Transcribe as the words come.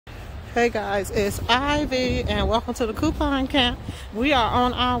Hey guys, it's Ivy and welcome to the coupon camp. We are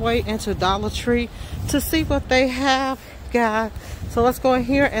on our way into Dollar Tree to see what they have, guys. So let's go in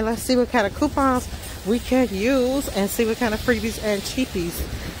here and let's see what kind of coupons we can use and see what kind of freebies and cheapies.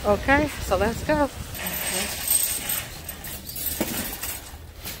 Okay, so let's go.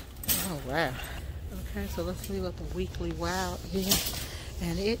 Oh wow. Okay, so let's see what the weekly wow is.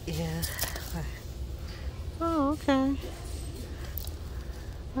 And it is, oh okay.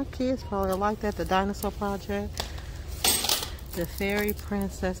 My kids probably like that. The Dinosaur Project, the Fairy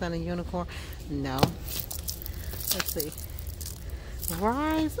Princess and the Unicorn. No. Let's see.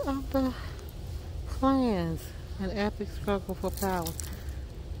 Rise of the Clans, an epic struggle for power.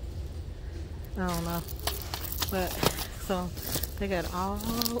 I don't know. But, so, they got all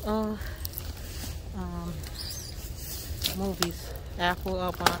movies. Apple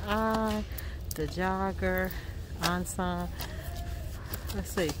Up My Eye, The Jogger, Ensign.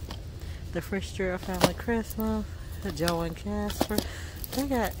 Let's see, the Frischger Family Christmas, the Joe and Casper. They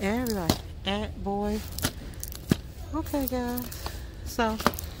got everybody. Ant Boy. Okay, guys. So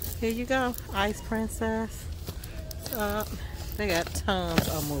here you go. Ice Princess. They got tons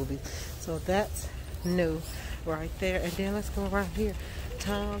of movies. So that's new right there. And then let's go right here.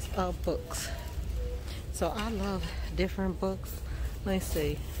 Tons of books. So I love different books. Let's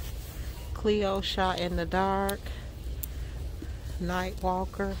see. Cleo Shot in the Dark.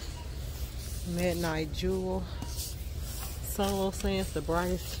 Nightwalker, Midnight Jewel, Solo Sense, The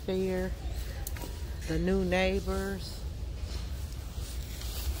Brightest Sphere, The New Neighbors.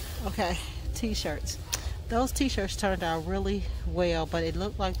 Okay, t-shirts. Those t-shirts turned out really well, but it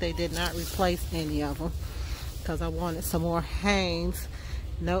looked like they did not replace any of them because I wanted some more Hanes.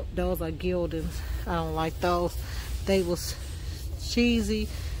 Nope, those are Gildens. I don't like those. They was cheesy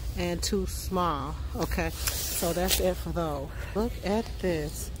and too small. Okay, so that's it for those. Look at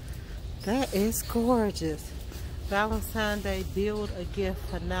this. That is gorgeous. Valentine's Day, build a gift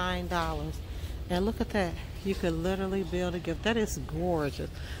for $9. And look at that. You could literally build a gift. That is gorgeous.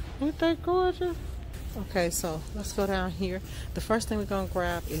 Ain't that gorgeous? Okay, so let's go down here. The first thing we're going to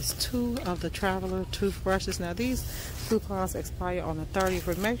grab is 2 of the Traveler toothbrushes. Now these coupons expire on the 30th,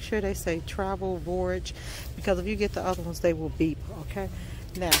 but make sure they say travel voyage, because if you get the other ones, they will beep. Okay.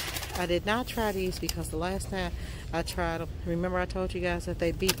 Now, I did not try these because the last time I tried them, remember I told you guys that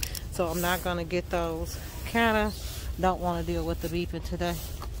they beep, so I'm not going to get those. Kind of don't want to deal with the beeping today.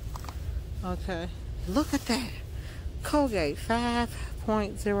 Okay, look at that. Colgate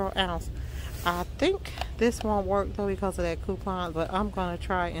 5.0 ounce. I think this won't work though because of that coupon, but I'm going to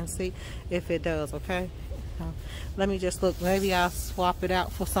try and see if it does, okay? Let me just look. Maybe I'll swap it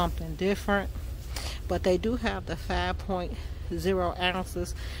out for something different. But they do have the 5.0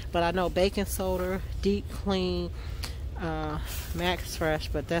 ounces, but I know baking soda, deep clean, max fresh,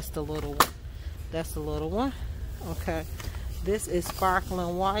 but that's the little one. That's the little one. Okay, this is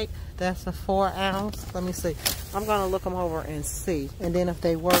sparkling white. That's a 4 ounce. Let me see. I'm gonna look them over and see, and then if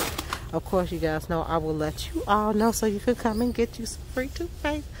they work, of course you guys know I will let you all know so you can come and get you some free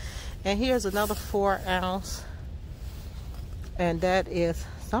toothpaste. And here's another 4 ounce, and that is,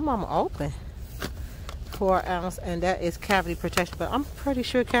 some of them open. 4 ounce, and that is cavity protection, but I'm pretty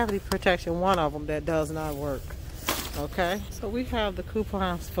sure cavity protection, one of them that does not work. Okay, so we have the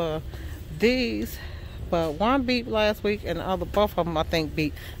coupons for these, but one beat last week and the other, both of them I think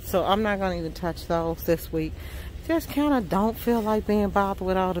beat, so I'm not gonna even touch those this week. Just kind of don't feel like being bothered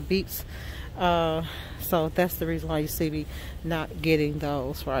with all the beeps, so that's the reason why you see me not getting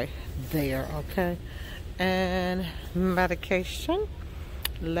those right there. Okay, and medication,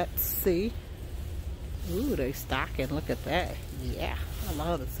 let's see. Ooh, they stocking. Look at that. Yeah, I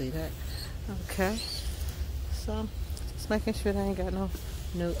love to see that. Okay, so just making sure they ain't got no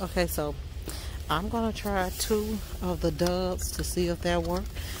new. Okay, so I'm gonna try 2 of the Doves to see if that work.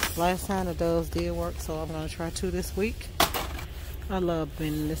 Last time the Doves did work, so I'm gonna try 2 this week. I love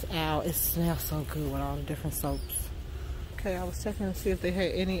blending this out. It smells so good with all the different soaps. Okay, I was checking to see if they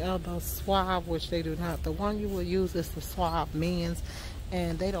had any other Suave, which they do not. The one you will use is the Suave Men's,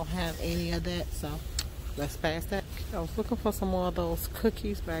 and they don't have any of that, so let's pass that. I was looking for some more of those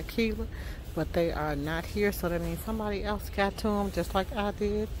cookies by Keela, but they are not here, so that means somebody else got to them just like I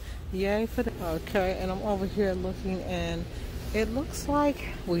did. Yay for that. Okay, and I'm over here looking, and it looks like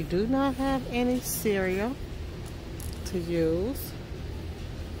we do not have any cereal to use.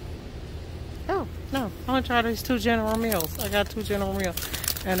 Oh, no. I'm going to try these 2 General Mills. I got 2 General Mills.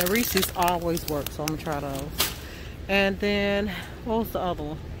 And the Reese's always work, so I'm going to try those. And then, what was the other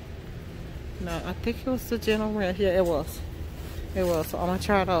one? No, I think it was the General Mills. Yeah, it was. It was. So I'm going to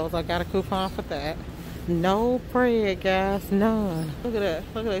try those. I got a coupon for that. No bread, guys. None. Look at that.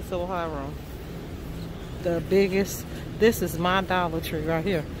 Look at that silver high room. The biggest. This is my Dollar Tree right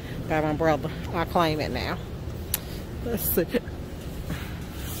here. By my brother. I claim it now. Let's see.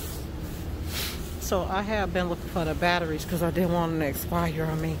 So I have been looking for the batteries because I didn't want them to expire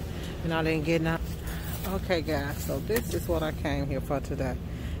on me. And I didn't get none. Okay, guys. So this is what I came here for today.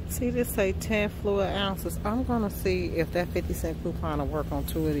 See, this say 10 fluid ounces. I'm going to see if that 50-cent coupon will work on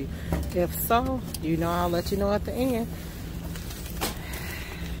 2 of these. If so, you know, I'll let you know at the end.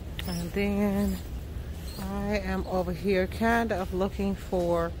 And then I am over here kind of looking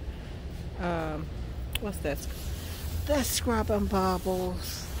for, what's that? That's scrubbing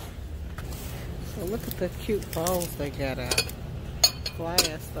bubbles. So look at the cute bowls they got out.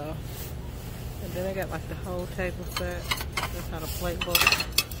 Glass though. And then they got like the whole table set. That's how the plate looks.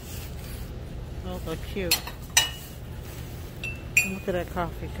 Those are cute. And look at that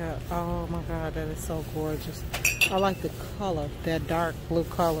coffee cup. Oh my God, that is so gorgeous. I like the color. That dark blue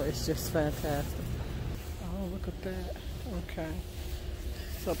color is just fantastic. Oh, look at that. Okay.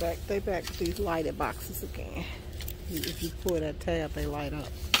 So they back with these lighted boxes again. If you pull that tab, they light up.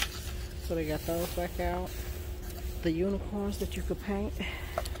 So they got those back out. The unicorns that you could paint.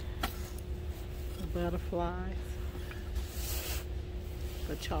 The butterflies.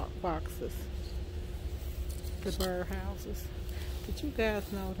 The chalk boxes. The bird houses. Did you guys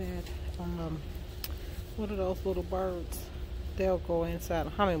know that what are those little birds? They'll go inside.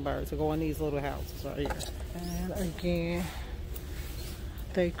 Hummingbirds will go in these little houses right here. And again,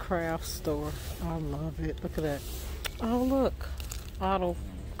 they craft store. I love it. Look at that. Oh look, auto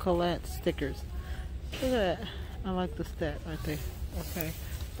collect stickers. Look at that. I like the stat right there. Okay.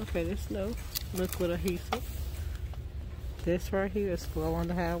 Okay, this no liquid adhesive. This right here is glow on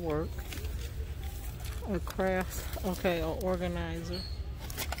the how it work. A craft, okay, an organizer.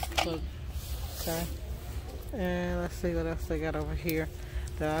 So, okay. And let's see what else they got over here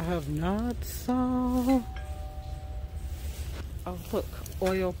that I have not saw. Oh look,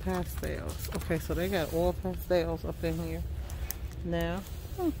 oil pastels. Okay, so they got oil pastels up in here now.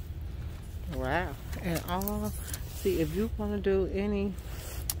 Wow. And all, see, if you want to do any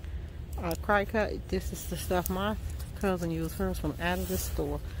cry cut, this is the stuff my cousin used hers from out of the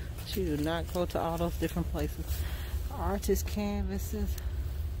store. She do not go to all those different places. Artist canvases.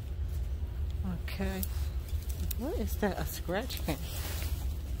 Okay. What is that? A scratch can?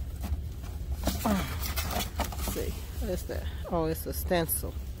 Let's see. What is that? Oh, it's a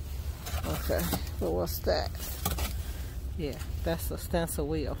stencil. Okay. So what's that? Yeah, that's a stencil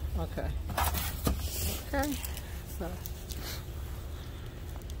wheel. Okay. Okay. So.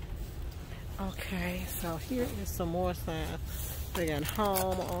 Okay. So here is some more signs. They got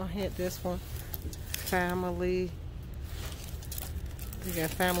home on here. This one, family. They got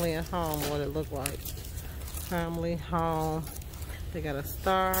family and home. What it look like? Family, home. They got a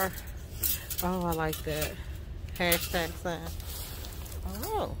star. Oh, I like that. Hashtag sign.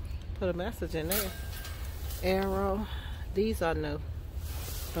 Oh, put a message in there. Arrow. These are new.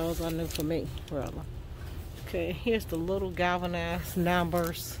 Those are new for me, rather. Okay, here's the little galvanized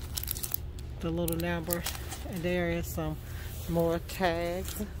numbers. The little numbers. And there is some more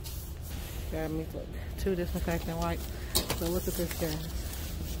tags. Got me look, 2 disinfectant wipes. So look at this,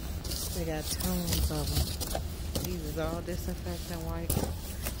 guys. They got tons of them. These is all disinfectant wipes.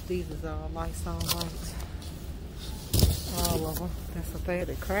 These is all Lysol wipes. All of them. That's what they had.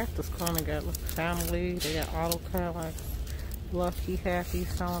 The crafters corner got family. They got AutoCAD like Lucky, Happy,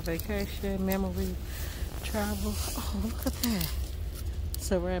 Summer Vacation, Memory, Travel. Oh, look at that.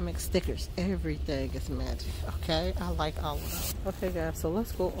 Ceramic stickers. Everything is magic. Okay, I like all of them. Okay, guys, so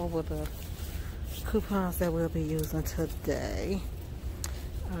let's go over the coupons that we'll be using today.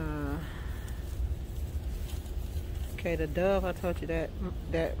 Okay, the Dove, I told you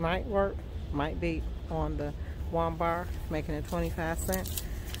that might work. Might be on the 1 bar, making it 25 cents.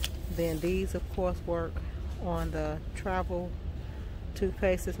 Then these, of course, work on the travel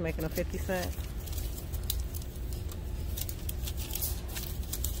toothpastes, making a 50 cents.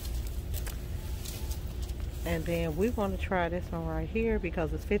 And then we want to try this one right here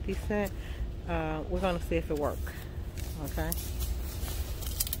because it's 50 cents. We're going to see if it works. Okay.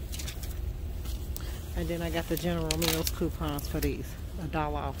 And then I got the General Mills coupons for these. $1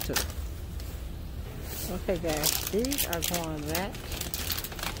 off too. Okay, guys. These are going back.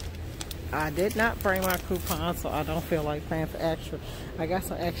 I did not bring my coupons, so I don't feel like paying for extra. I got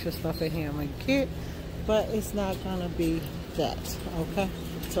some extra stuff in here I'm going to get, but it's not going to be that. Okay.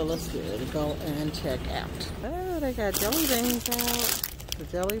 So let's get ready to go and check out. Oh, they got jelly beans out. The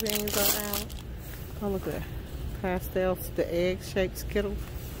jelly beans are out. Oh, look at that. Pastels, the egg-shaped Skittles.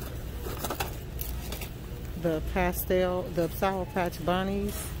 the pastel, the Sour Patch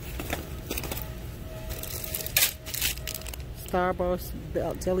Bunnies, Starburst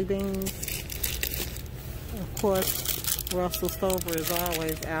jelly beans. Of course, Russell Stover is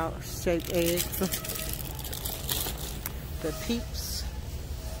always out. Shaped eggs. The Peeps.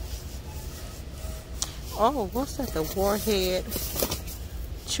 Oh, what's that? The Warhead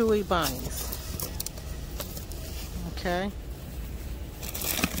Chewy Bunnies. Okay.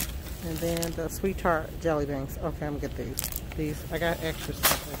 And then the Sweetheart jelly beans. Okay, I'm gonna get these. I got extra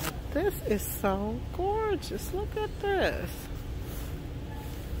stuff. This is so gorgeous. Look at this.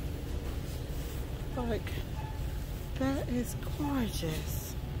 Like, that is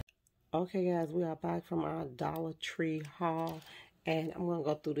gorgeous. Okay, guys, we are back from our Dollar Tree haul, and I'm gonna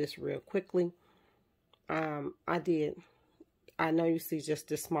go through this real quickly. I know you see just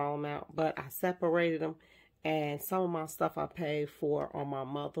this small amount, but I separated them. And some of my stuff I paid for on my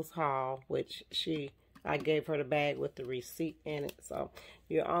mother's haul, which I gave her the bag with the receipt in it. So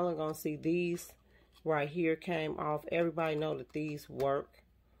you're only going to see these right here came off. Everybody know that these work.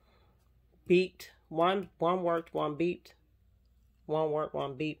 Beeped. One worked, one beeped. One worked,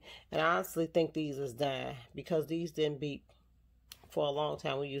 one beeped. And I honestly think these is done because these didn't beep for a long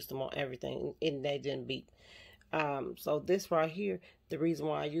time. We used them on everything and they didn't beep. So this right here, the reason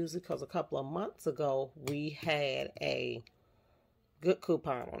why I use it, because a couple of months ago, we had a good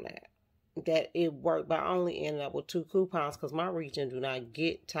coupon on that it worked, but I only ended up with 2 coupons because my region do not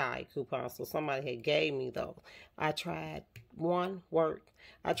get Tide coupons. So somebody had gave me those. I tried one worked.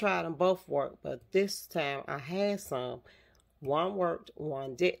 I tried them both worked, but this time I had some. One worked,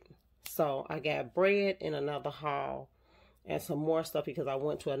 one didn't. So I got bread in another haul and some more stuff because I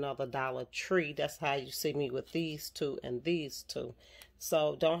went to another Dollar Tree. That's how you see me with these 2 and these 2.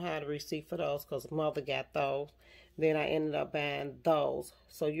 So don't have the receipt for those because mother got those. Then I ended up buying those.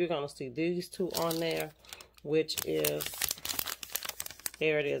 So you're going to see these 2 on there, which is,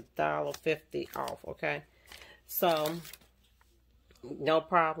 there it is, $1.50 off, okay? So, no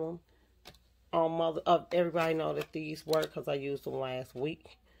problem. Everybody know that these work because I used them last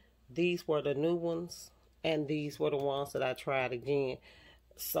week. These were the new ones. And these were the ones that I tried again.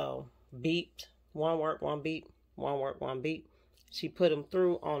 So, beeped. One worked, one beep. One worked, one beep. She put them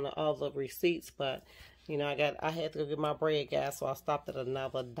through on the other receipts. But, you know, I had to go get my bread, guys. So, I stopped at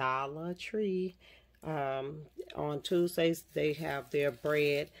another Dollar Tree. On Tuesdays, they have their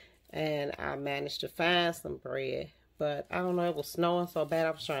bread. And I managed to find some bread. But, I don't know, it was snowing so bad.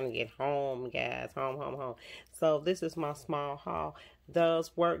 I was trying to get home, guys. Home. So, this is my small haul.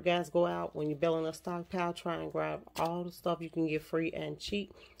 Does work, guys. Go out when you're building a stockpile. Try and grab all the stuff you can get free and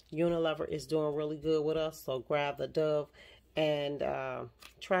cheap. Unilever is doing really good with us, so grab the Dove and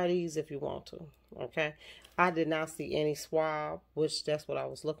try these if you want to. Okay, I did not see any swab, which that's what I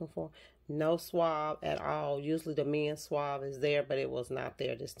was looking for. No swab at all. Usually the men's swab is there, but it was not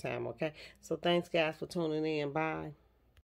there this time. Okay, so thanks, guys, for tuning in. Bye.